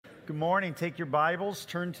Good morning. Take your Bibles,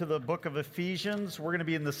 turn to the book of Ephesians. We're going to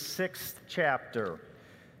be in the 6th chapter.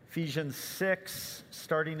 Ephesians 6,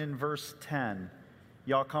 starting in verse 10.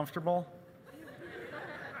 Y'all comfortable?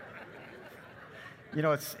 You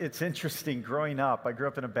know, it's interesting. Growing up, I grew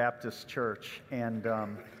up in a Baptist church, and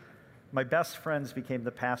my best friends became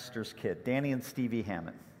the pastor's kid, Danny and Stevie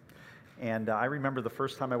Hammond. And I remember the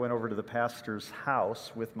first time I went over to the pastor's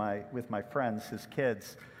house with my friends, his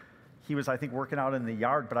kids. He was, I think, working out in the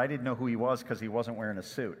yard, but I didn't know who he was because he wasn't wearing a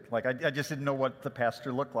suit. Like, I just didn't know what the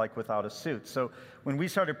pastor looked like without a suit. So when we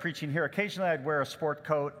started preaching here, occasionally I'd wear a sport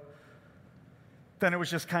coat. Then it was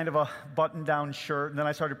just kind of a button-down shirt. And then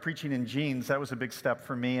I started preaching in jeans. That was a big step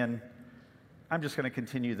for me. And I'm just going to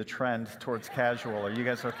continue the trend towards casual. Are you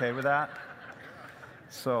guys okay with that?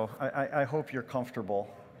 So I hope you're comfortable.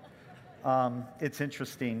 It's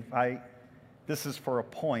interesting. This is for a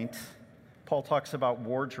point. Paul talks about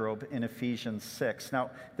wardrobe in Ephesians 6.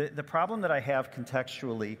 Now, the problem that I have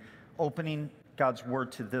contextually opening God's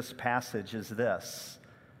word to this passage is this.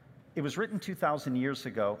 It was written 2,000 years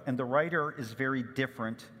ago, and the writer is very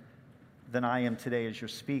different than I am today as your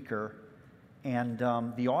speaker. And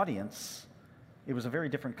the audience, it was a very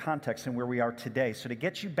different context than where we are today. So to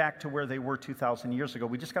get you back to where they were 2,000 years ago,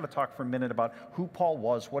 we just got to talk for a minute about who Paul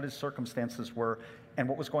was, what his circumstances were, and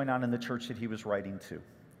what was going on in the church that he was writing to.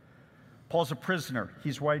 Paul's a prisoner.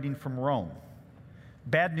 He's writing from Rome.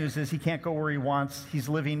 Bad news is he can't go where he wants. He's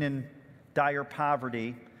living in dire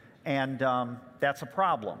poverty, and that's a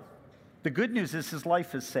problem. The good news is his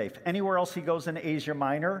life is safe. Anywhere else he goes in Asia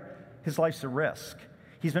Minor, his life's a risk.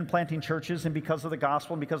 He's been planting churches, and because of the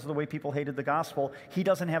gospel and because of the way people hated the gospel, he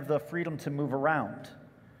doesn't have the freedom to move around.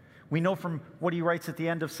 We know from what he writes at the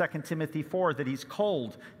end of 2 Timothy 4 that he's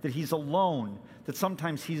cold, that he's alone, that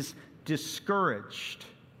sometimes he's discouraged.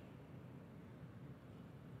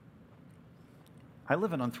 I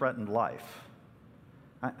live an unthreatened life.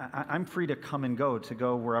 I'm free to come and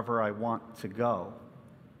go wherever I want to go.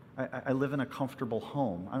 I live in a comfortable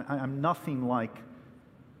home. I'm nothing like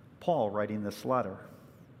Paul writing this letter.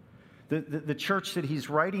 The church that he's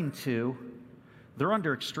writing to, they're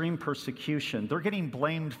under extreme persecution. They're getting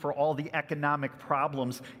blamed for all the economic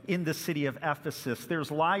problems in the city of Ephesus.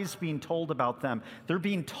 There's lies being told about them. They're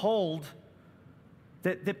being told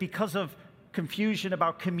that because of confusion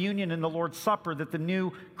about communion and the Lord's Supper, that the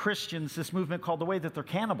new Christians, this movement called the Way, that they're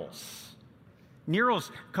cannibals.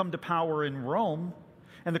 Nero's come to power in Rome,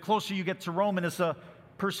 and the closer you get to Rome, and as the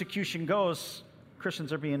persecution goes,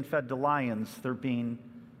 Christians are being fed to lions. They're being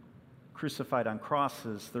crucified on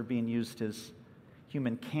crosses. They're being used as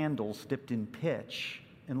human candles dipped in pitch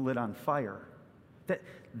and lit on fire.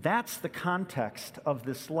 That's the context of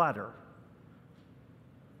this letter.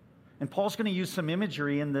 And Paul's going to use some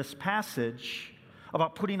imagery in this passage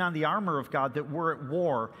about putting on the armor of God, that we're at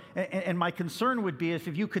war. And my concern would be if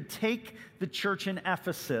you could take the church in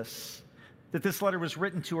Ephesus that this letter was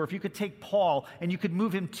written to, or if you could take Paul and you could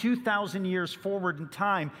move him 2,000 years forward in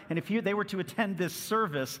time, and if they were to attend this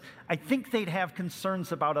service, I think they'd have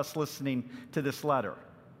concerns about us listening to this letter.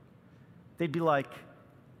 They'd be like,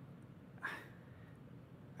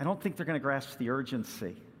 I don't think they're going to grasp the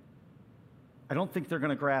urgency. I don't think they're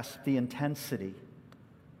going to grasp the intensity.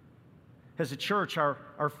 As a church,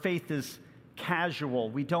 our faith is casual.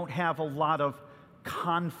 We don't have a lot of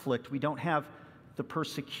conflict. We don't have the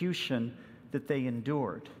persecution that they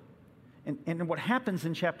endured. And what happens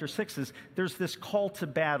in chapter 6 is there's this call to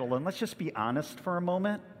battle. And let's just be honest for a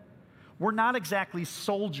moment. We're not exactly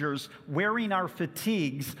soldiers wearing our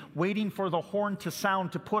fatigues, waiting for the horn to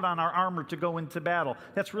sound to put on our armor to go into battle.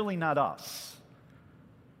 That's really not us.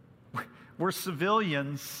 We're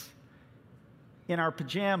civilians in our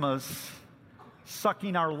pajamas,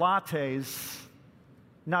 sucking our lattes,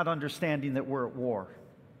 not understanding that we're at war.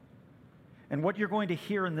 And what you're going to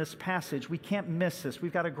hear in this passage, we can't miss this.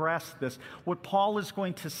 We've got to grasp this. What Paul is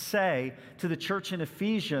going to say to the church in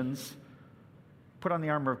Ephesians, put on the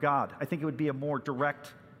armor of God. I think it would be a more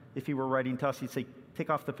direct, if he were writing to us, he'd say, take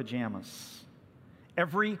off the pajamas.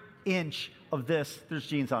 Every inch of this, there's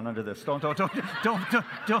jeans on under this. Don't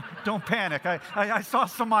panic. I saw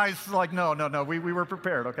some eyes like, no, we were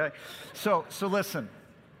prepared, okay? So listen,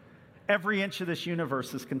 every inch of this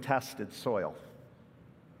universe is contested soil.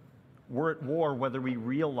 We're at war whether we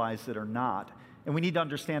realize it or not, and we need to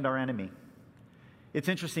understand our enemy. It's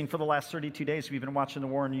interesting, for the last 32 days, we've been watching the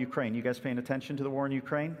war in Ukraine. You guys paying attention to the war in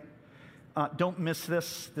Ukraine? Don't miss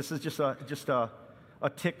this. This is just a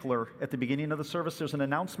tickler at the beginning of the service. There's an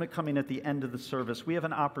announcement coming at the end of the service. We have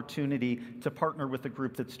an opportunity to partner with a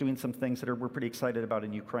group that's doing some things that we're pretty excited about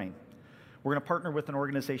in Ukraine. We're going to partner with an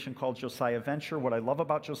organization called Josiah Venture. What I love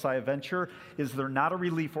about Josiah Venture is they're not a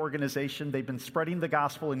relief organization. They've been spreading the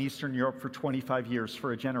gospel in Eastern Europe for 25 years,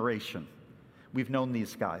 for a generation. We've known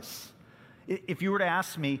these guys. If you were to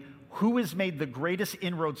ask me, who has made the greatest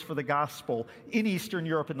inroads for the gospel in Eastern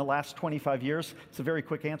Europe in the last 25 years? It's a very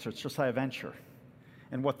quick answer. It's Josiah Venture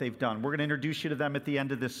and what they've done. We're going to introduce you to them at the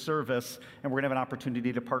end of this service, and we're going to have an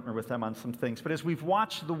opportunity to partner with them on some things. But as we've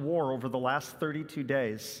watched the war over the last 32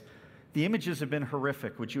 days, the images have been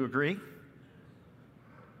horrific. Would you agree?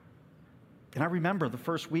 And I remember the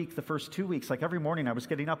first week, the first 2 weeks, like every morning I was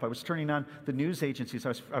getting up, I was turning on the news agencies,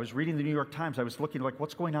 I was reading the New York Times, I was looking like,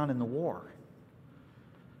 what's going on in the war?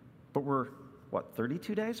 But we're,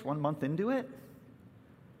 32 days, 1 month into it?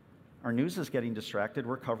 Our news is getting distracted.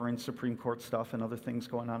 We're covering Supreme Court stuff and other things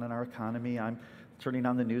going on in our economy. I'm turning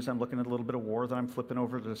on the news. I'm looking at a little bit of war. Then I'm flipping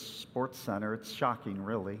over to the Sports Center. It's shocking,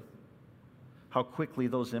 really, how quickly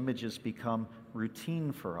those images become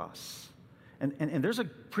routine for us. And there's a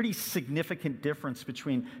pretty significant difference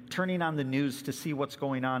between turning on the news to see what's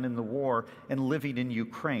going on in the war and living in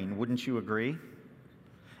Ukraine. Wouldn't you agree?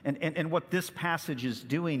 And what this passage is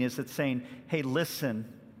doing is it's saying, hey,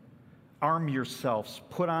 listen, arm yourselves,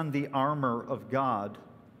 put on the armor of God,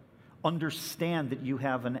 understand that you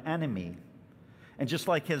have an enemy. And just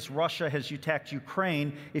like as Russia has attacked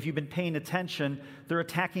Ukraine, if you've been paying attention, they're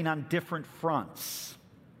attacking on different fronts.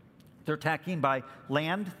 They're attacking by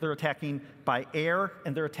land, they're attacking by air,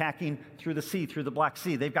 and they're attacking through the sea, through the Black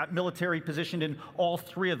Sea. They've got military positioned in all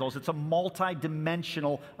three of those. It's a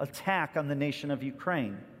multi-dimensional attack on the nation of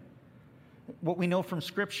Ukraine. What we know from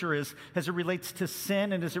Scripture is, as it relates to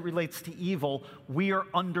sin and as it relates to evil, we are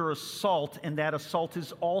under assault, and that assault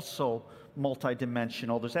is also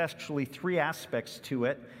multidimensional. There's actually three aspects to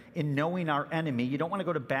it. In knowing our enemy, you don't want to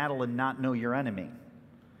go to battle and not know your enemy.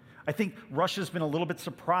 I think Russia's been a little bit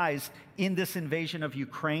surprised in this invasion of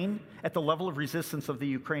Ukraine at the level of resistance of the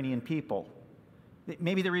Ukrainian people.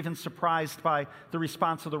 Maybe they're even surprised by the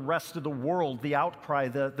response of the rest of the world, the outcry,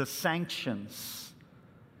 the sanctions.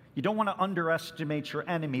 You don't want to underestimate your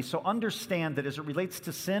enemy, so understand that as it relates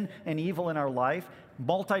to sin and evil in our life,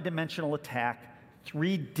 multidimensional attack,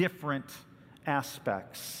 three different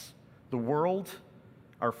aspects: the world,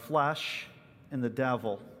 our flesh, and the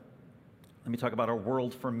devil. Let me talk about our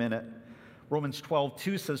world for a minute. Romans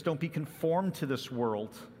 12:2 says, don't be conformed to this world.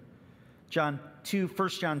 1 John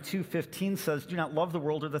 2:15 says, do not love the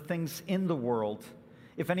world or the things in the world.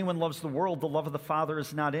 If anyone loves the world, the love of the Father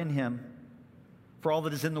is not in him. For all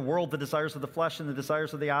that is in the world, the desires of the flesh and the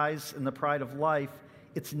desires of the eyes and the pride of life,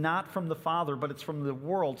 it's not from the Father, but it's from the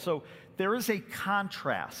world. So there is a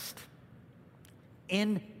contrast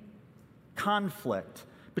in conflict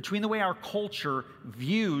between the way our culture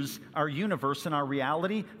views our universe and our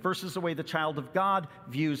reality versus the way the child of God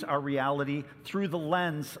views our reality through the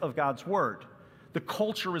lens of God's Word. The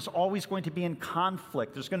culture is always going to be in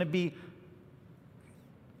conflict. There's going to be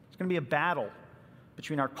a battle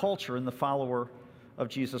between our culture and the follower of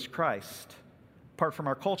Jesus Christ. Apart from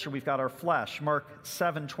our culture, we've got our flesh. Mark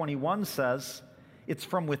 7:21 says, it's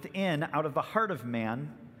from within, out of the heart of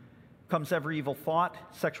man, comes every evil thought,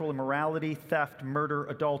 sexual immorality, theft, murder,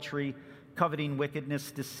 adultery, coveting,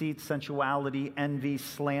 wickedness, deceit, sensuality, envy,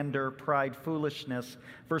 slander, pride, foolishness.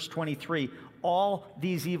 Verse 23, all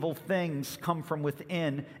these evil things come from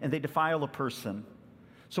within, and they defile a person.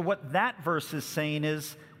 So what that verse is saying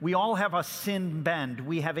is, we all have a sin bend.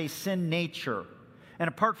 We have a sin nature. And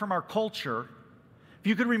apart from our culture, if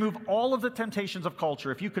you could remove all of the temptations of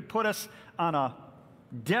culture, if you could put us on a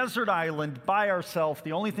desert island by ourselves,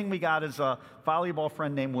 the only thing we got is a volleyball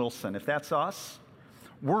friend named Wilson. If that's us,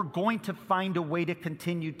 we're going to find a way to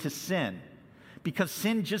continue to sin, because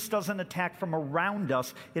sin just doesn't attack from around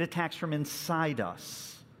us, it attacks from inside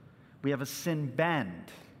us. We have a sin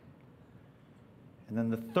bend. And then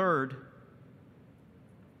the third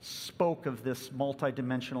spoke of this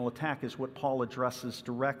multidimensional attack is what Paul addresses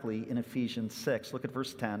directly in Ephesians 6. Look at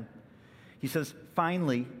verse 10. He says,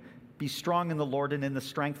 finally, be strong in the Lord and in the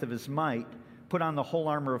strength of his might. Put on the whole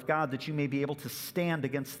armor of God that you may be able to stand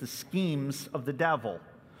against the schemes of the devil.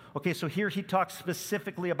 Okay, so here he talks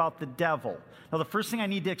specifically about the devil. Now, the first thing I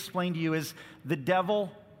need to explain to you is the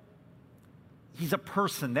devil, he's a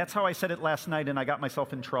person. That's how I said it last night, and I got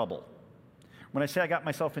myself in trouble. When I say I got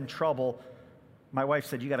myself in trouble, my wife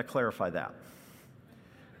said, you got to clarify that.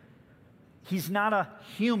 He's not a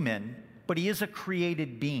human, but he is a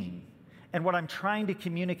created being. And what I'm trying to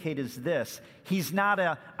communicate is this. He's not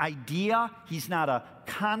an idea. He's not a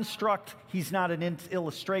construct. He's not an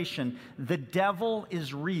illustration. The devil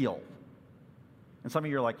is real. And some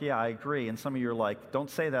of you are like, yeah, I agree. And some of you are like, don't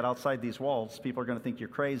say that outside these walls. People are going to think you're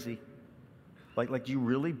crazy. Like, do you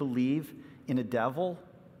really believe in a devil?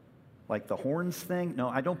 Like the horns thing? No,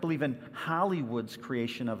 I don't believe in Hollywood's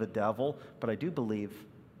creation of a devil, but I do believe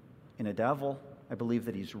in a devil. I believe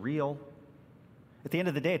that he's real. At the end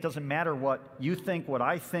of the day, it doesn't matter what you think, what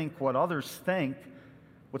I think, what others think.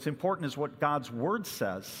 What's important is what God's Word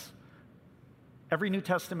says. Every New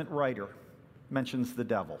Testament writer mentions the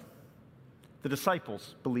devil. The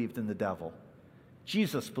disciples believed in the devil.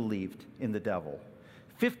 Jesus believed in the devil.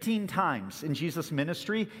 15 times in Jesus'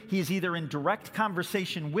 ministry, he is either in direct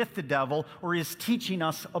conversation with the devil or is teaching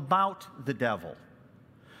us about the devil.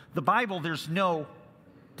 The Bible, there's no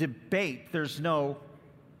debate. There's no,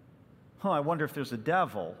 I wonder if there's a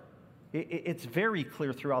devil. It's very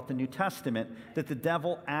clear throughout the New Testament that the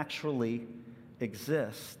devil actually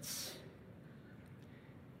exists.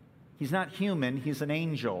 He's not human. He's an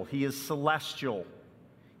angel. He is celestial.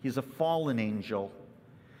 He's a fallen angel.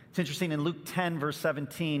 It's interesting, in Luke 10, verse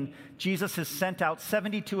 17, Jesus has sent out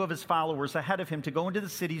 72 of his followers ahead of him to go into the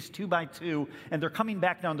cities 2 by 2, and they're coming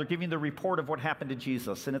back now and they're giving the report of what happened to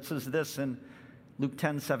Jesus. And it says this in Luke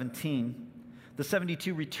 10, 17. The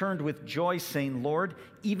 72 returned with joy, saying, Lord,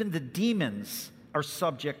 even the demons are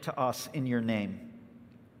subject to us in your name.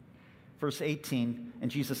 Verse 18,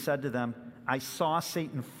 and Jesus said to them, I saw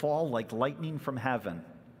Satan fall like lightning from heaven.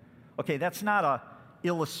 Okay, that's not an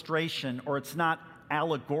illustration, or it's not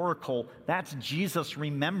allegorical. That's Jesus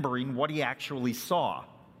remembering what he actually saw.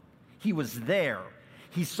 He was there.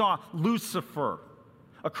 He saw Lucifer,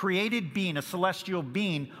 a created being, a celestial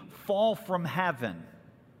being, fall from heaven.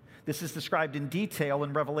 This is described in detail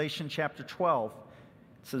in Revelation chapter 12.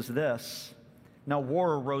 It says this, now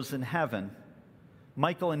war arose in heaven,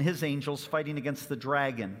 Michael and his angels fighting against the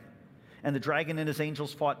dragon. And the dragon and his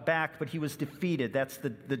angels fought back, but he was defeated. That's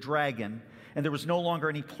the dragon. And there was no longer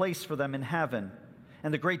any place for them in heaven.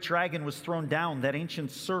 And the great dragon was thrown down, that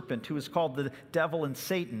ancient serpent who is called the devil and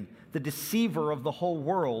Satan, the deceiver of the whole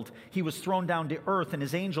world. He was thrown down to earth, and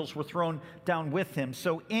his angels were thrown down with him.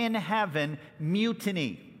 So in heaven,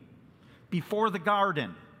 mutiny. Before the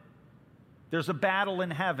garden, there's a battle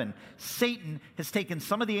in heaven. Satan has taken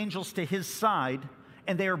some of the angels to his side,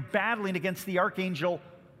 and they are battling against the archangel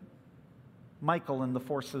Michael and the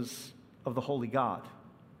forces of the holy God.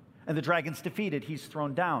 And the dragon's defeated. He's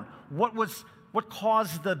thrown down. What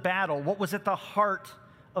caused the battle? What was at the heart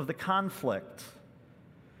of the conflict?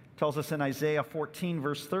 It tells us in Isaiah 14,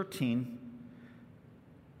 verse 13,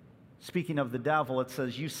 speaking of the devil, it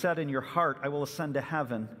says, you said in your heart, I will ascend to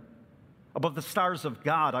heaven. Above the stars of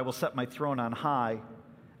God, I will set my throne on high.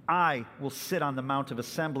 I will sit on the Mount of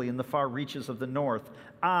Assembly in the far reaches of the north.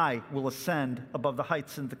 I will ascend above the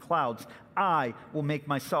heights in the clouds. I will make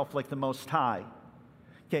myself like the Most High.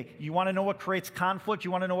 Okay, you want to know what creates conflict?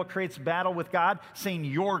 You want to know what creates battle with God? Saying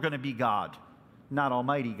you're going to be God, not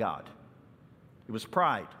Almighty God. It was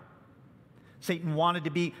pride. Satan wanted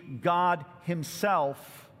to be God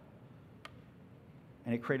himself,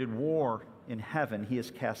 and it created war in heaven. He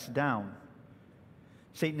is cast down.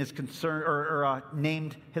 Satan is concerned or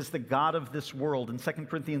named as the god of this world. In 2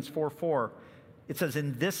 Corinthians 4:4, it says,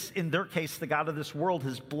 in their case, the god of this world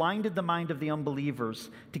has blinded the mind of the unbelievers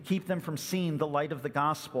to keep them from seeing the light of the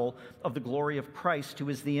gospel of the glory of Christ, who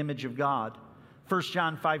is the image of God. 1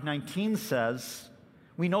 John 5:19 says,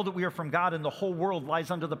 we know that we are from God, and the whole world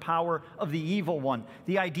lies under the power of the evil one.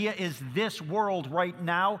 The idea is this world right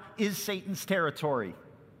now is Satan's territory.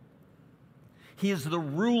 He is the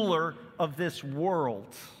ruler of this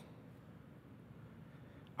world.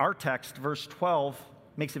 Our text, verse 12,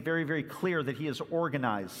 makes it very, very clear that he is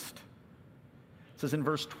organized. It says in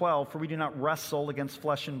verse 12, for we do not wrestle against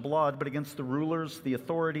flesh and blood, but against the rulers, the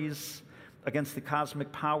authorities, against the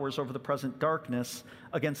cosmic powers over the present darkness,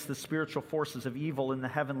 against the spiritual forces of evil in the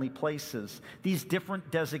heavenly places. These different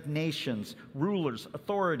designations, rulers,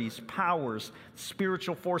 authorities, powers,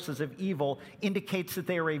 spiritual forces of evil, indicates that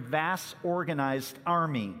they are a vast organized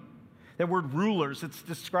army. That word rulers, it's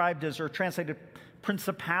described as, or translated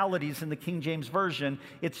principalities in the King James Version.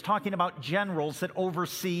 It's talking about generals that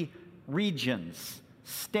oversee regions,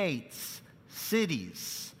 states,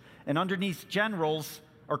 cities. And underneath generals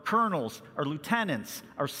are colonels, are lieutenants,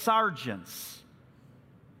 are sergeants,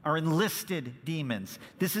 are enlisted demons.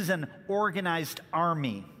 This is an organized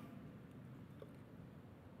army.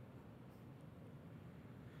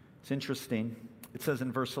 It's interesting. It says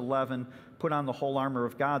in verse 11, put on the whole armor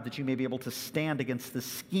of God that you may be able to stand against the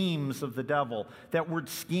schemes of the devil. That word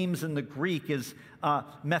schemes in the Greek is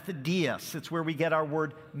methodios. It's where we get our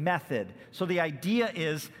word method. So the idea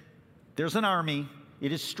is there's an army.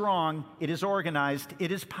 It is strong. It is organized.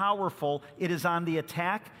 It is powerful. It is on the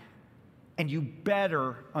attack. and you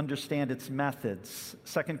better understand its methods.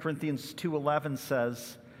 2 Corinthians 2:11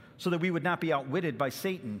 says, so that we would not be outwitted by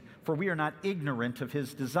Satan, for we are not ignorant of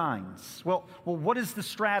his designs. Well, what is the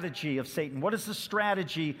strategy of Satan? What is the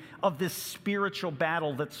strategy of this spiritual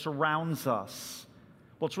battle that surrounds us?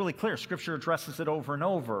 Well, it's really clear. Scripture addresses it over and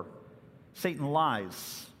over. Satan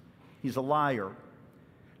lies. He's a liar.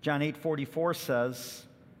 John 8:44 says,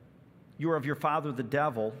 you are of your father the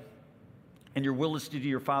devil, and your will is to do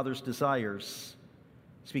your father's desires.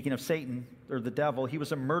 Speaking of Satan, or the devil, he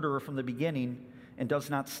was a murderer from the beginning and does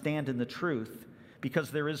not stand in the truth,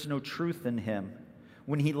 because there is no truth in him.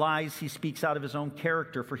 When he lies, he speaks out of his own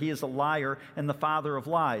character, for he is a liar and the father of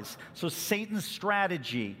lies. So Satan's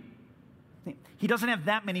strategy, he doesn't have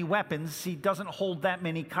that many weapons. He doesn't hold that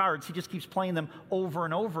many cards. He just keeps playing them over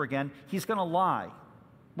and over again. He's going to lie.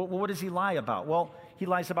 But what does he lie about? Well, he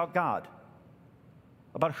lies about God,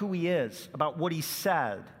 about who he is, about what he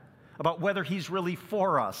said, about whether he's really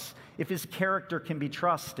for us, if his character can be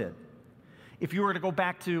trusted. If you were to go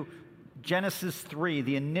back to Genesis 3,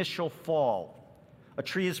 the initial fall, a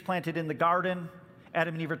tree is planted in the garden.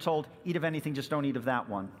 Adam and Eve are told, eat of anything, just don't eat of that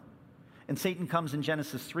one. And Satan comes in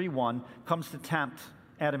Genesis 3:1, comes to tempt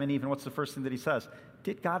Adam and Eve, and what's the first thing that he says?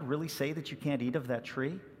 Did God really say that you can't eat of that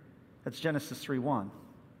tree? That's Genesis 3:1.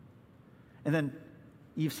 And then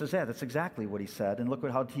Eve says, yeah, that's exactly what he said. And look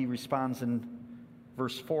at how he responds in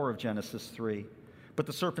verse 4 of Genesis 3. But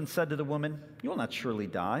the serpent said to the woman, you will not surely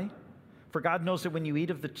die. For God knows that when you eat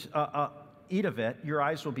of it, your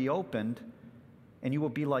eyes will be opened, and you will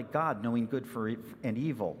be like God, knowing good and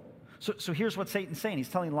evil. So here's what Satan's saying. He's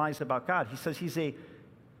telling lies about God. He says he's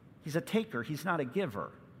a taker. He's not a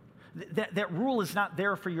giver. That rule is not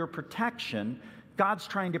there for your protection. God's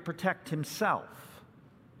trying to protect himself.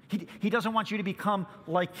 He doesn't want you to become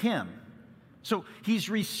like him. So he's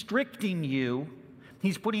restricting you.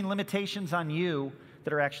 He's putting limitations on you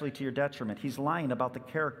that are actually to your detriment. He's lying about the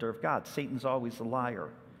character of God. Satan's always a liar.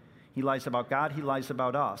 He lies about God. He lies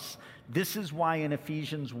about us. This is why in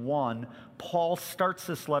Ephesians 1, Paul starts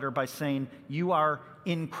this letter by saying, you are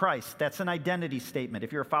in Christ. That's an identity statement.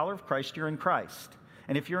 If you're a follower of Christ, you're in Christ.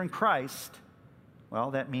 And if you're in Christ,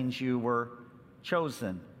 well, that means you were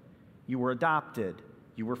chosen. You were adopted.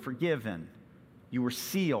 You were forgiven. You were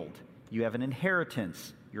sealed. You have an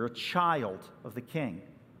inheritance. You're a child of the King.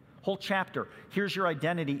 Whole chapter, here's your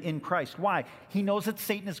identity in Christ. Why? He knows that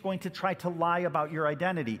Satan is going to try to lie about your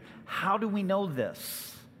identity. How do we know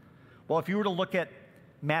this? Well, if you were to look at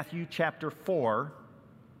Matthew chapter 4,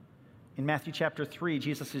 in Matthew chapter 3,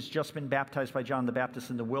 Jesus has just been baptized by John the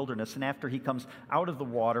Baptist in the wilderness, and after he comes out of the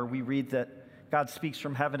water, we read that God speaks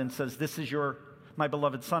from heaven and says, this is my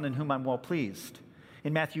beloved Son in whom I'm well pleased.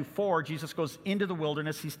 In Matthew 4, Jesus goes into the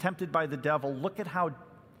wilderness. He's tempted by the devil. Look at how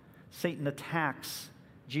Satan attacks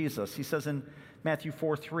Jesus. He says in Matthew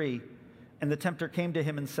 4:3, and the tempter came to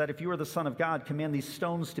him and said, if you are the Son of God, command these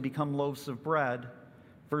stones to become loaves of bread.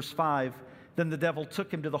 Verse 5, then the devil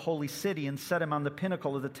took him to the holy city and set him on the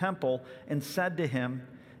pinnacle of the temple and said to him,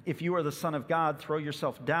 if you are the Son of God, throw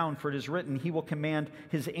yourself down, for it is written, he will command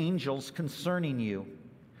his angels concerning you.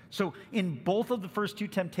 So in both of the first two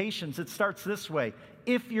temptations, it starts this way.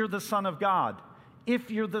 If you're the Son of God, if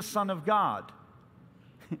you're the Son of God.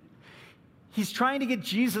 He's trying to get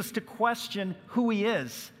Jesus to question who he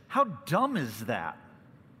is. How dumb is that?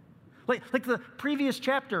 Like the previous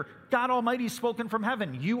chapter, God Almighty spoken from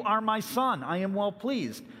heaven. You are my Son. I am well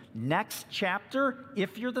pleased. Next chapter,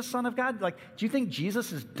 if you're the Son of God. Do you think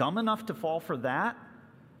Jesus is dumb enough to fall for that?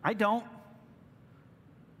 I don't.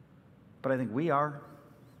 But I think we are.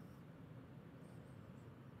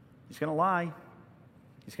 He's going to lie.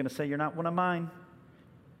 He's going to say, you're not one of mine.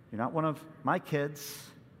 You're not one of my kids.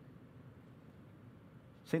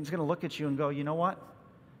 Satan's going to look at you and go, you know what?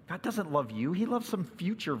 God doesn't love you. He loves some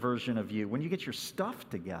future version of you when you get your stuff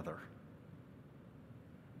together.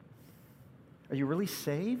 Are you really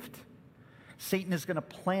saved? Satan is going to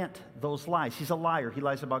plant those lies. He's a liar. He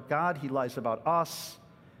lies about God. He lies about us.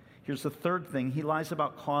 Here's the third thing. He lies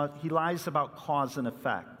about cause and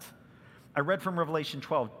effect. I read from Revelation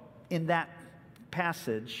 12. In that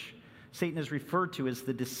passage, Satan is referred to as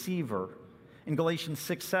the deceiver. In Galatians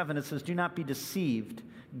 6:7, it says, do not be deceived.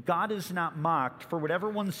 God is not mocked, for whatever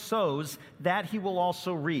one sows, that he will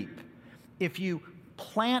also reap. If you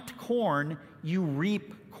plant corn, you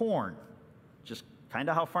reap corn. Just kind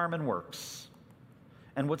of how farming works.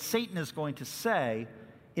 And what Satan is going to say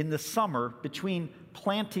in the summer, between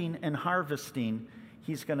planting and harvesting,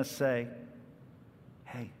 he's going to say,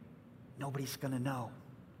 hey, nobody's going to know.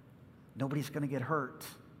 Nobody's going to get hurt.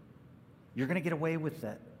 You're going to get away with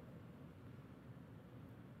it.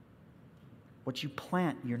 what you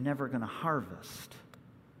plant, you're never going to harvest.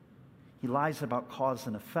 He lies about cause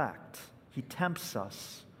and effect. He tempts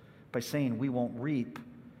us by saying we won't reap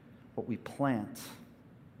what we plant.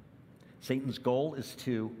 Satan's goal is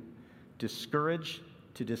to discourage,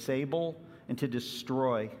 to disable, and to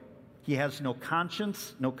destroy. He has no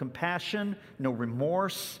conscience, no compassion, no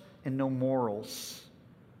remorse, and no morals.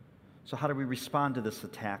 So how do we respond to this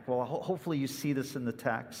attack? Well, hopefully you see this in the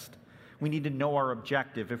text. We need to know our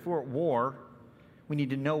objective. If we're at war, we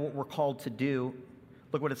need to know what we're called to do.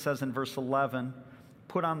 Look what it says in verse 11.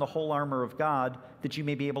 Put on the whole armor of God that you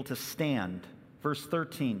may be able to stand. Verse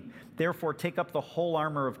 13. Therefore, take up the whole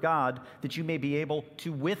armor of God that you may be able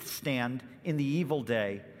to withstand in the evil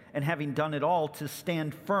day. And having done it all, to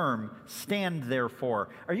stand firm. Stand therefore.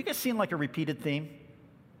 Are you guys seeing like a repeated theme?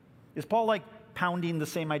 Is Paul like pounding the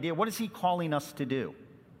same idea? What is he calling us to do?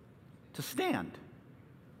 To stand.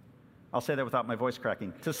 I'll say that without my voice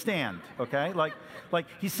cracking. To stand, okay? Like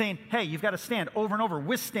he's saying, hey, you've got to stand over and over.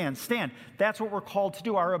 Withstand, stand. That's what we're called to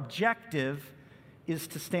do. Our objective is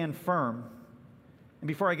to stand firm. And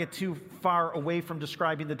before I get too far away from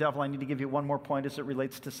describing the devil, I need to give you one more point as it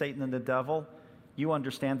relates to Satan and the devil. You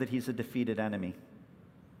understand that he's a defeated enemy.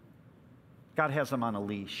 God has him on a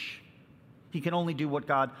leash. He can only do what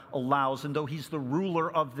God allows. And though he's the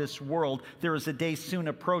ruler of this world, there is a day soon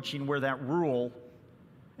approaching where that rule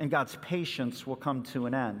and God's patience will come to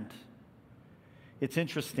an end. It's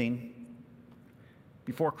interesting.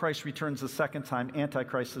 Before Christ returns the second time,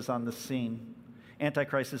 Antichrist is on the scene.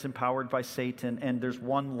 Antichrist is empowered by Satan, and there's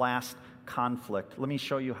one last conflict. Let me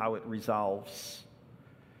show you how it resolves.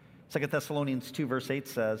 2 Thessalonians 2, verse 8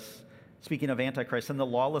 says, speaking of Antichrist, and the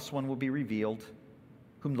lawless one will be revealed,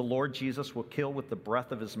 whom the Lord Jesus will kill with the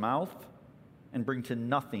breath of his mouth and bring to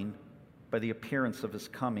nothing by the appearance of his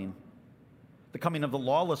coming. The coming of the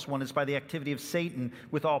lawless one is by the activity of Satan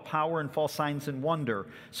with all power and false signs and wonder.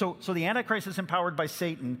 So the Antichrist is empowered by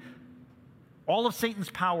Satan. All of Satan's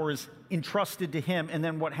power is entrusted to him. And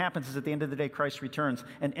then what happens is at the end of the day, Christ returns.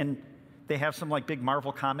 And they have some like big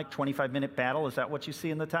Marvel comic 25-minute battle. Is that what you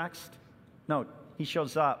see in the text? No, he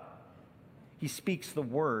shows up. He speaks the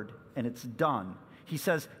word and it's done. He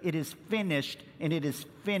says, it is finished and it is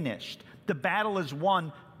finished. The battle is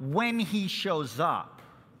won when he shows up.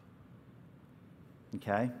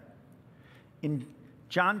 Okay? In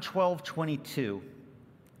John 12:22,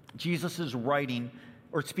 Jesus is writing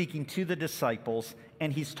or speaking to the disciples,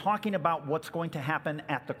 and he's talking about what's going to happen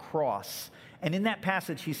at the cross. And in that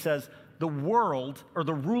passage, he says, the world, or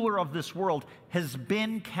the ruler of this world, has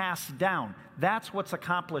been cast down. That's what's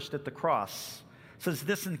accomplished at the cross. It says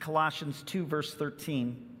this in Colossians 2, verse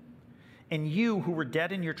 13. And you who were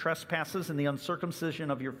dead in your trespasses and the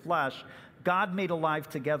uncircumcision of your flesh, God made alive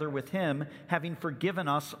together with him, having forgiven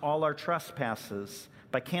us all our trespasses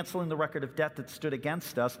by canceling the record of debt that stood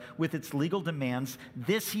against us with its legal demands.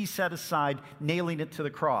 This he set aside, nailing it to the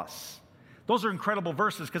cross. Those are incredible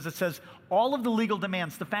verses because it says all of the legal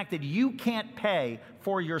demands, the fact that you can't pay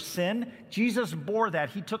for your sin, Jesus bore that.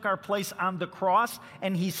 He took our place on the cross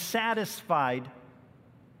and he satisfied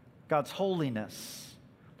God's holiness.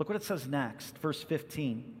 Look what it says next, verse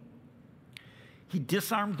 15. He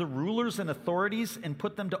disarmed the rulers and authorities and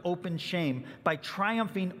put them to open shame by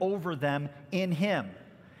triumphing over them in him.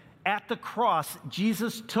 At the cross,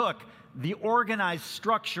 Jesus took the organized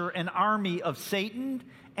structure and army of Satan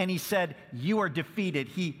and he said, you are defeated.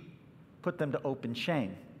 He put them to open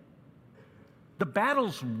shame. The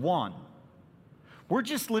battle's won. We're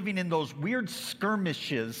just living in those weird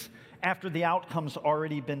skirmishes after the outcome's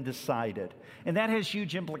already been decided. And that has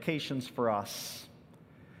huge implications for us.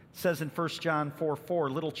 It says in 1 John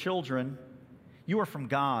 4:4, little children, you are from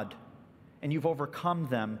God, and you've overcome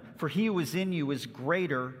them, for he who is in you is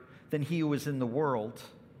greater than he who is in the world.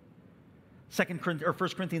 1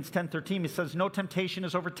 Corinthians 10:13, it says, no temptation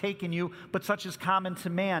has overtaken you, but such is common to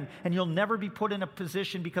man, and you'll never be put in a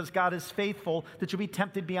position because God is faithful that you'll be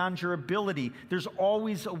tempted beyond your ability. There's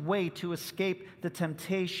always a way to escape the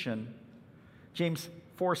temptation. James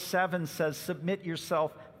 4:7 says, submit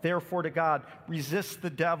yourself therefore to God, resist the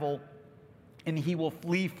devil, and he will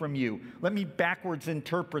flee from you. Let me backwards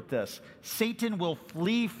interpret this. Satan will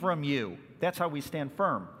flee from you. That's how we stand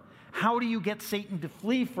firm. How do you get Satan to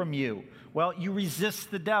flee from you? Well, you resist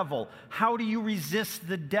the devil. How do you resist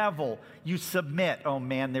the devil? You submit. Oh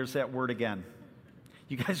man, there's that word again.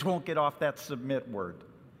 You guys won't get off that submit word. Do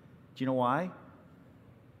you know why?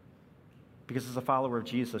 Because as a follower of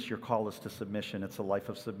Jesus, your call is to submission. It's a life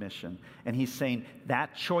of submission. And he's saying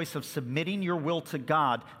that choice of submitting your will to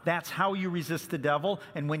God, that's how you resist the devil.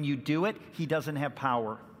 And when you do it, he doesn't have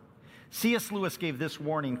power. C.S. Lewis gave this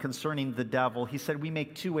warning concerning the devil. He said we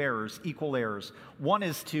make two errors, equal errors. One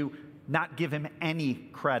is to not give him any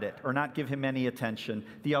credit or not give him any attention.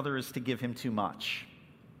 The other is to give him too much.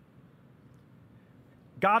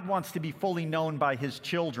 God wants to be fully known by his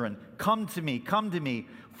children. Come to me,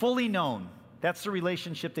 fully known. That's the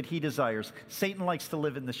relationship that he desires. Satan likes to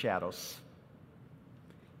live in the shadows.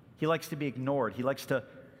 He likes to be ignored. He likes to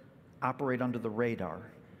operate under the radar.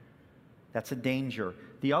 That's a danger.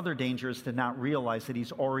 The other danger is to not realize that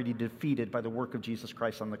he's already defeated by the work of Jesus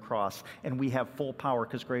Christ on the cross. And we have full power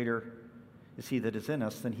because greater is he that is in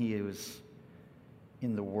us than he who is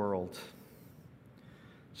in the world.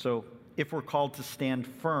 So if we're called to stand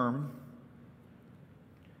firm,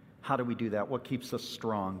 how do we do that? What keeps us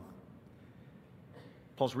strong?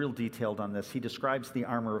 Paul's real detailed on this. He describes the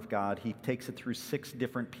armor of God. He takes it through 6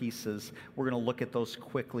 different pieces. We're going to look at those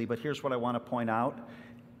quickly, but here's what I want to point out.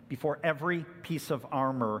 Before every piece of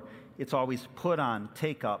armor, it's always put on,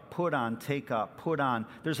 take up, put on, take up, put on.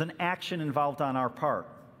 There's an action involved on our part.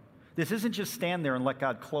 This isn't just stand there and let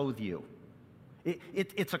God clothe you.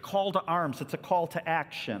 It's a call to arms. It's a call to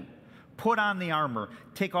action. Put on the armor.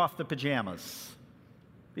 Take off the pajamas.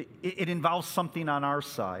 It involves something on our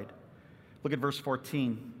side. Look at verse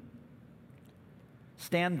 14.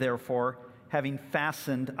 Stand therefore, having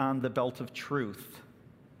fastened on the belt of truth.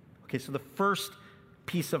 Okay, so the first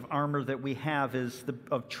piece of armor that we have is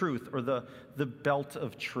of truth, or the belt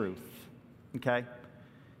of truth. Okay?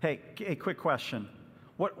 Hey, a quick question.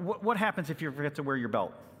 What happens if you forget to wear your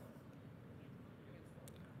belt?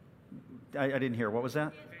 I didn't hear. What was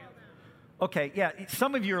that? Okay, yeah,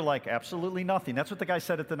 some of you are like, absolutely nothing. That's what the guy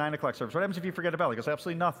said at the 9 o'clock service. What happens if you forget a belt? He goes,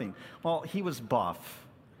 absolutely nothing. Well, he was buff.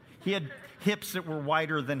 He had hips that were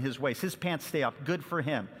wider than his waist. His pants stay up. Good for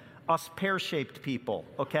him. Us pear-shaped people,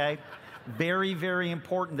 okay? Very, very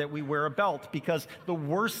important that we wear a belt, because the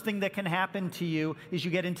worst thing that can happen to you is you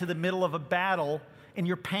get into the middle of a battle and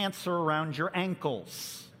your pants are around your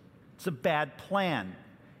ankles. It's a bad plan.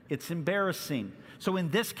 It's embarrassing. So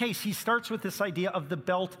in this case, he starts with this idea of the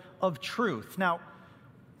belt of truth. Now,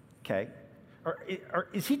 okay,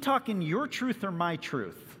 is he talking your truth or my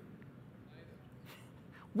truth?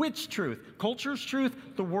 Which truth? Culture's truth,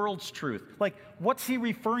 the world's truth? Like, what's he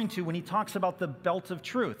referring to when he talks about the belt of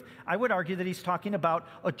truth? I would argue that he's talking about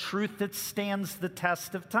a truth that stands the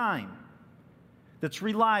test of time, that's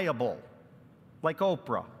reliable, like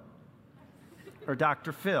Oprah or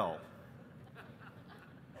Dr. Phil.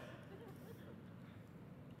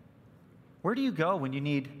 Where do you go when you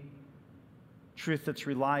need truth that's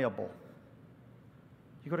reliable?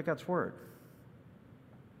 You go to God's Word.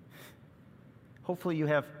 Hopefully you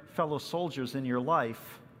have fellow soldiers in your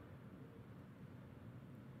life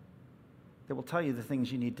that will tell you the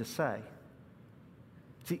things you need to say.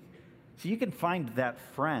 See, you can find that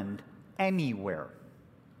friend anywhere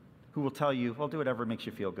who will tell you, well, do whatever makes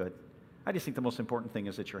you feel good. I just think the most important thing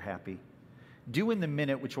is that you're happy. Do in the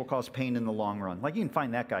minute, which will cause pain in the long run. Like, you can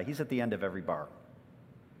find that guy. He's at the end of every bar.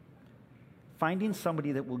 Finding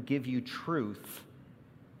somebody that will give you truth,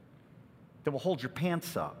 that will hold your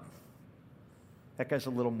pants up, that guy's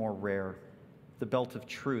a little more rare. The belt of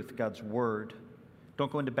truth, God's Word.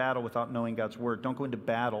 Don't go into battle without knowing God's Word. Don't go into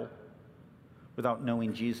battle without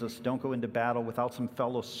knowing Jesus. Don't go into battle without some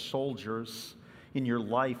fellow soldiers in your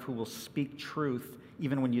life who will speak truth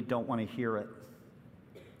even when you don't want to hear it.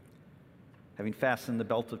 Having fastened the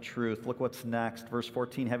belt of truth, look what's next. Verse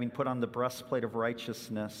 14, having put on the breastplate of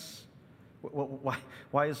righteousness.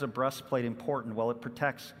 Why is a breastplate important? Well, it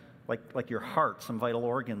protects, like your heart, some vital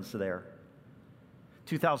organs there.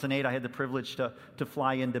 2008, I had the privilege to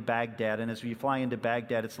fly into Baghdad, and as you fly into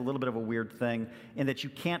Baghdad, it's a little bit of a weird thing in that you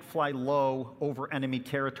can't fly low over enemy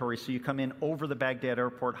territory, so you come in over the Baghdad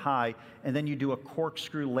airport high, and then you do a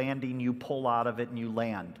corkscrew landing, you pull out of it, and you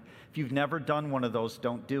land. If you've never done one of those,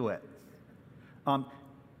 don't do it.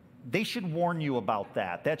 They should warn you about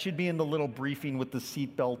that. That should be in the little briefing with the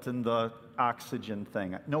seatbelt and the oxygen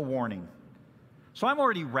thing. No warning. So I'm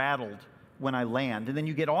already rattled when I land. And then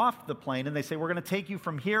you get off the plane and they say, we're going to take you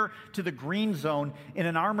from here to the green zone in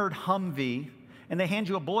an armored Humvee. And they hand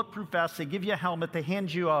you a bulletproof vest. They give you a helmet. They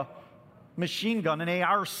hand you a machine gun, an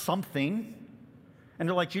AR something. And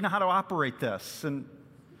they're like, do you know how to operate this? And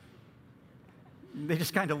they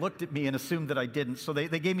just kind of looked at me and assumed that I didn't. So they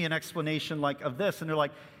gave me an explanation like of this. And they're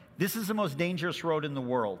like, this is the most dangerous road in the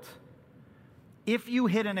world. If you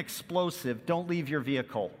hit an explosive, don't leave your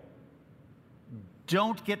vehicle.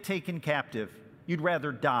 Don't get taken captive. You'd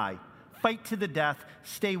rather die. Fight to the death.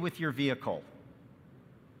 Stay with your vehicle.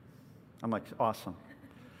 I'm like, awesome.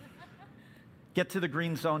 Get to the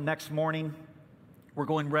green zone next morning. We're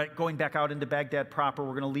going back out into Baghdad proper.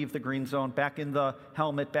 We're going to leave the green zone, back in the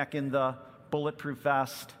helmet, back in the bulletproof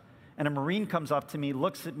vest. And a Marine comes up to me,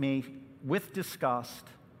 looks at me with disgust,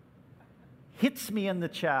 hits me in the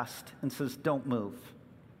chest, and says, "Don't move."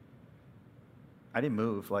 I didn't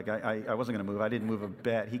move. Like, I wasn't going to move. I didn't move a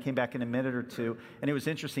bit. He came back in a minute or two, and it was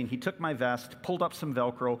interesting. He took my vest, pulled up some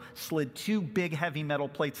Velcro, slid 2 big heavy metal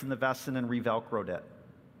plates in the vest, and then re-Velcroed it.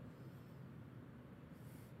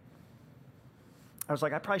 I was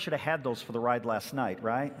like, I probably should have had those for the ride last night,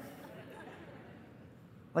 right?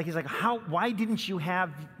 Like, he's like, why didn't you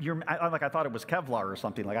have your, I thought it was Kevlar or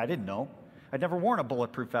something. Like, I didn't know. I'd never worn a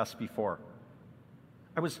bulletproof vest before.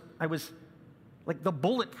 I was, like, the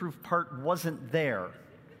bulletproof part wasn't there.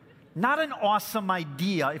 Not an awesome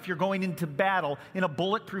idea if you're going into battle in a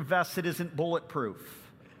bulletproof vest that isn't bulletproof.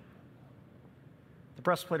 The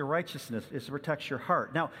breastplate of righteousness is to protect your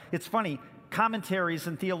heart. Now, it's funny, commentaries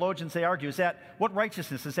and theologians, they argue, is that, what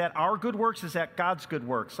righteousness? Is that our good works? Is that God's good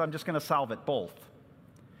works? So I'm just going to solve it both.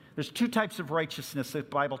 There's 2 types of righteousness that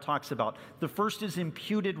the Bible talks about. The first is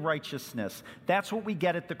imputed righteousness. That's what we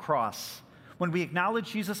get at the cross. When we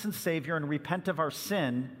acknowledge Jesus and Savior and repent of our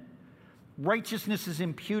sin, righteousness is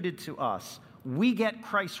imputed to us. We get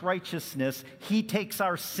Christ's righteousness. He takes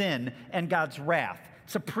our sin and God's wrath.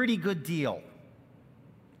 It's a pretty good deal.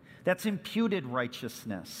 That's imputed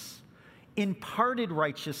righteousness. Imparted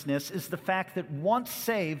righteousness is the fact that once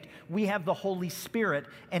saved, we have the Holy Spirit,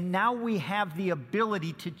 and now we have the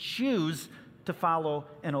ability to choose to follow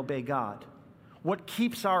and obey God. What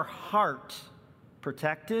keeps our heart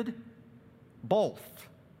protected? Both.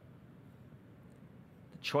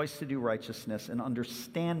 The choice to do righteousness and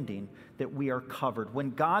understanding that we are covered.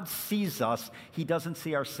 When God sees us, He doesn't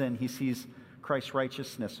see our sin, He sees Christ's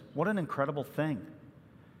righteousness. What an incredible thing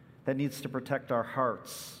that needs to protect our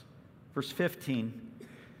hearts. Verse 15,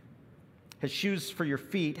 has shoes for your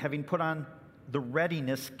feet, having put on the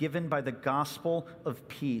readiness given by the gospel of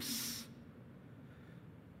peace.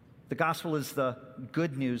 The gospel is the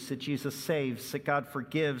good news that Jesus saves, that God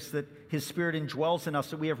forgives, that His Spirit indwells in us,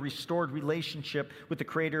 that we have restored relationship with the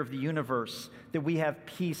Creator of the universe, that we have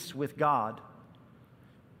peace with God.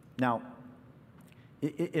 Now,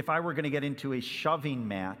 if I were going to get into a shoving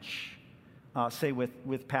match, say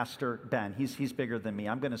with Pastor Ben, he's bigger than me.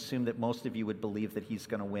 I'm going to assume that most of you would believe that he's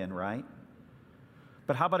going to win, right?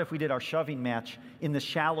 But how about if we did our shoving match in the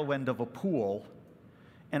shallow end of a pool,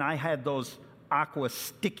 and I had those aqua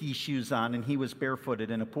sticky shoes on, and he was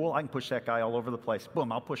barefooted in a pool? I can push that guy all over the place.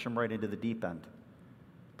 Boom, I'll push him right into the deep end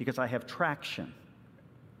because I have traction.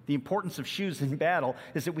 The importance of shoes in battle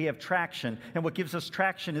is that we have traction, and what gives us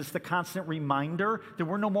traction is the constant reminder that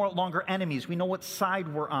we're no longer enemies. We know what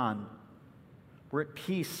side we're on. We're at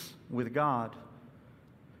peace with God.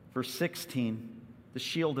 Verse 16, the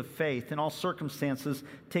shield of faith. In all circumstances,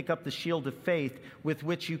 take up the shield of faith with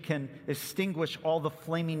which you can extinguish all the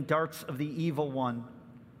flaming darts of the evil one.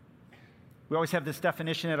 We always have this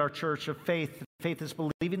definition at our church of faith. Faith is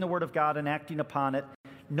believing the word of God and acting upon it,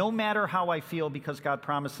 no matter how I feel, because God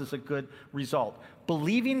promises a good result.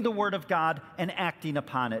 Believing the word of God and acting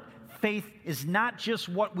upon it. Faith is not just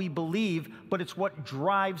what we believe, but it's what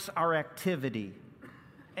drives our activity.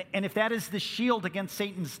 And if that is the shield against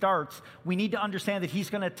Satan's darts, we need to understand that he's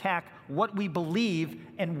going to attack what we believe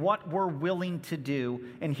and what we're willing to do.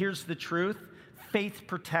 And here's the truth. Faith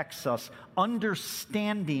protects us.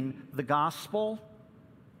 Understanding the gospel,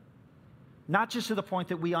 not just to the point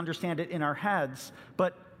that we understand it in our heads,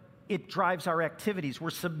 but it drives our activities.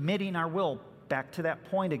 We're submitting our will back to that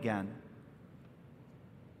point again.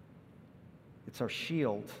 It's our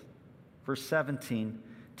shield. Verse 17,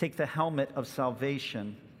 take the helmet of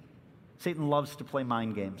salvation. Satan loves to play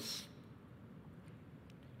mind games.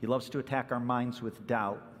 He loves to attack our minds with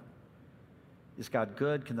doubt. Is God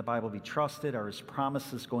good? Can the Bible be trusted? Are His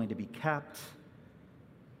promises going to be kept?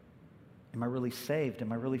 Am I really saved?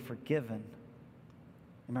 Am I really forgiven?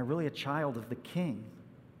 Am I really a child of the King?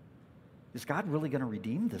 Is God really going to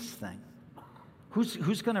redeem this thing?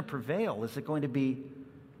 Who's going to prevail? Is it going to be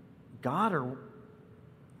God or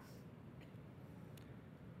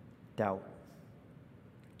doubt?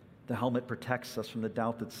 The helmet protects us from the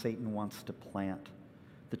doubt that Satan wants to plant.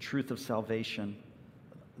 The truth of salvation,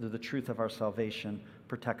 the truth of our salvation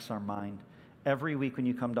protects our mind. Every week when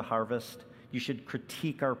you come to Harvest, you should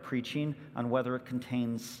critique our preaching on whether it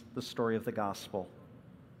contains the story of the gospel.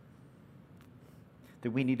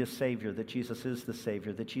 That we need a Savior, that Jesus is the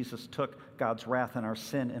Savior, that Jesus took God's wrath and our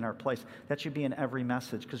sin in our place. That should be in every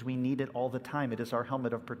message because we need it all the time. It is our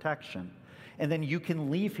helmet of protection. And then you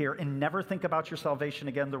can leave here and never think about your salvation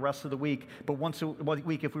again the rest of the week. But once a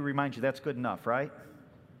week, if we remind you, that's good enough, right?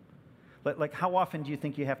 Like, how often do you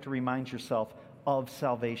think you have to remind yourself of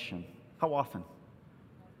salvation? How often?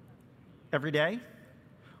 Every day?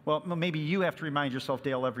 Well, maybe you have to remind yourself,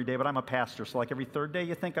 Dale, every day, but I'm a pastor, so like every third day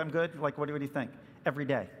you think I'm good? Like, what do you think? Every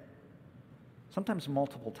day. Sometimes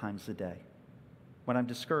multiple times a day. When I'm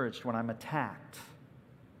discouraged, when I'm attacked,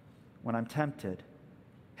 when I'm tempted.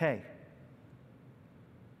 Hey,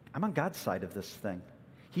 I'm on God's side of this thing.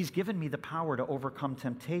 He's given me the power to overcome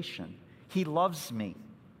temptation. He loves me.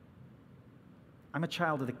 I'm a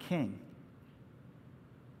child of the King.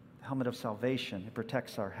 The helmet of salvation, it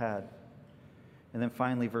protects our head. And then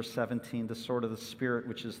finally, verse 17, the sword of the Spirit,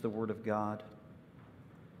 which is the Word of God.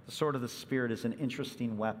 The sword of the Spirit is an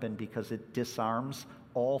interesting weapon because it disarms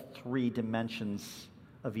all three dimensions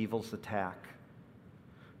of evil's attack.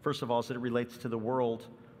 First of all, as it relates to the world,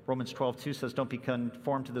 Romans 12:2 says, don't be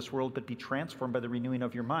conformed to this world, but be transformed by the renewing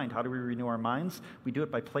of your mind. How do we renew our minds? We do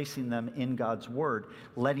it by placing them in God's Word,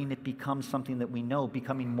 letting it become something that we know,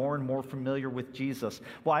 becoming more and more familiar with Jesus.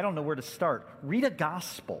 Well, I don't know where to start. Read a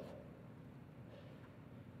gospel.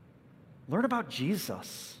 Learn about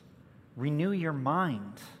Jesus. Renew your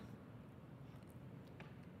mind.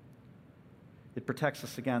 It protects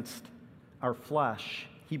us against our flesh.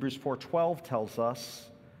 Hebrews 4:12 tells us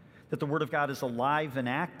that the Word of God is alive and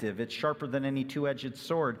active. It's sharper than any two-edged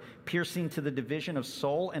sword, piercing to the division of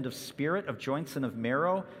soul and of spirit, of joints and of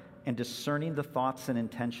marrow, and discerning the thoughts and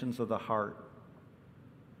intentions of the heart.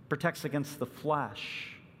 Protects against the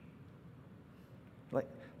flesh.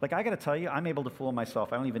 Like I got to tell you, I'm able to fool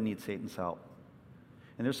myself. I don't even need Satan's help.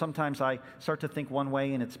 And there's sometimes I start to think one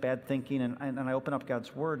way and it's bad thinking, and I open up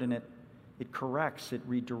God's Word and it corrects, it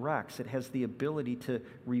redirects. It has the ability to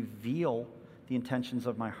reveal the intentions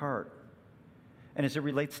of my heart. And as it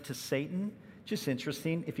relates to Satan, just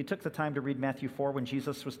interesting, if you took the time to read Matthew 4 when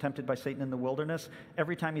Jesus was tempted by Satan in the wilderness,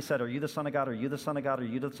 every time he said, are you the Son of God? Are you the Son of God? Are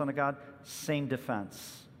you the Son of God? Same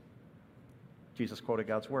defense. Jesus quoted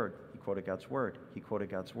God's Word. He quoted God's Word. He quoted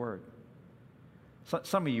God's Word. So,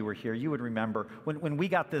 some of you were here. You would remember when we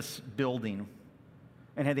got this building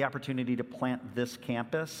and had the opportunity to plant this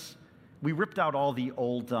campus, we ripped out all the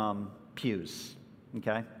old pews,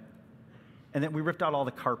 okay? And then we ripped out all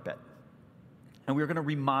the carpet. And we were going to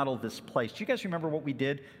remodel this place. Do you guys remember what we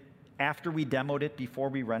did after we demoed it, before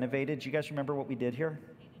we renovated? Do you guys remember what we did here?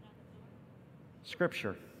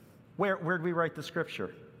 Scripture. Where did we write the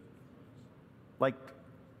Scripture? Like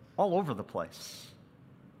all over the place.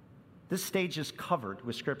 This stage is covered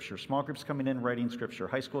with Scripture. Small groups coming in, writing Scripture.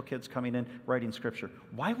 High school kids coming in, writing Scripture.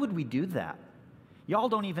 Why would we do that? Y'all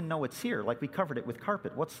don't even know it's here. Like we covered it with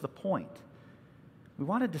carpet. What's the point? We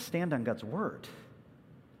wanted to stand on God's Word.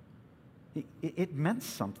 It meant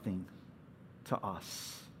something to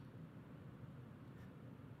us.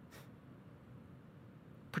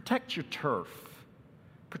 Protect your turf.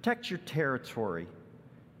 Protect your territory.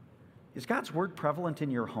 Is God's Word prevalent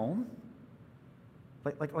in your home?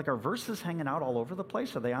 Like are verses hanging out all over the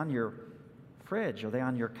place? Are they on your fridge? Are they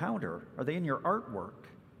on your counter? Are they in your artwork?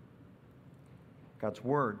 God's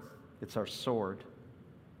Word, it's our sword.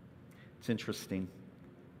 It's interesting.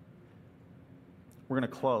 We're going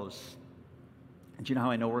to close. And do you know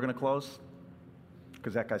how I know we're going to close?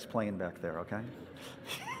 Because that guy's playing back there, okay?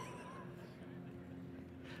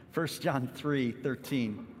 1 John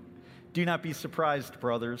 3:13. Do not be surprised,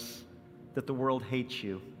 brothers, that the world hates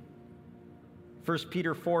you. 1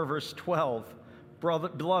 Peter 4, verse 12.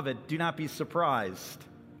 Beloved, do not be surprised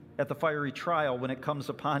at the fiery trial when it comes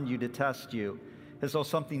upon you to test you, as though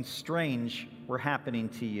something strange were happening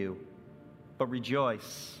to you. But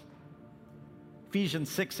rejoice. Ephesians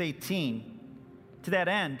 6:18. To that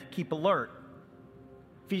end, keep alert.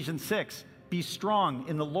 Ephesians 6, be strong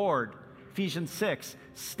in the Lord. Ephesians 6,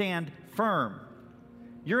 stand firm.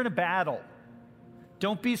 You're in a battle.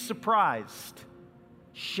 Don't be surprised.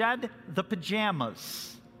 Shed the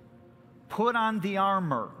pajamas. Put on the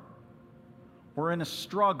armor. We're in a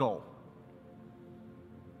struggle.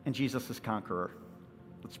 And Jesus is conqueror.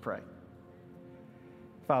 Let's pray.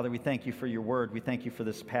 Father, we thank you for your word. We thank you for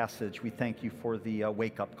this passage. We thank you for the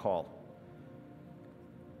wake-up call.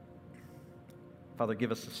 Father,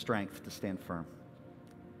 give us the strength to stand firm.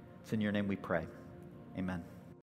 It's in your name we pray. Amen.